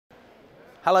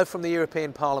Hello from the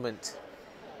European Parliament.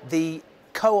 The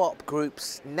Co-op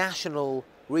Group's national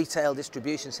retail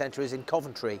distribution centre is in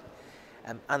Coventry,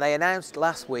 and they announced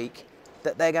last week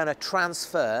that they're going to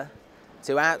transfer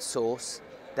to outsource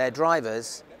their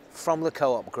drivers from the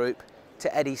Co-op Group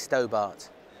to Eddie Stobart.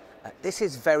 This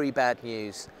is very bad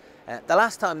news. The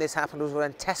last time this happened was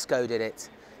when Tesco did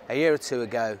it a year or two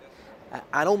ago,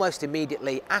 and almost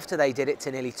immediately after they did it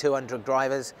to nearly 200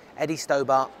 drivers, Eddie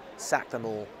Stobart sacked them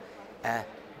all.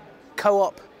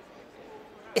 Co-op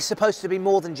is supposed to be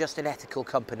more than just an ethical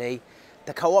company.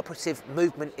 The cooperative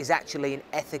movement is actually an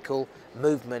ethical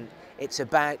movement. It's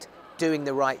about doing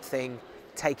the right thing,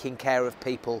 taking care of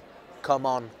people. Come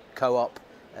on, Co-op,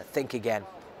 think again.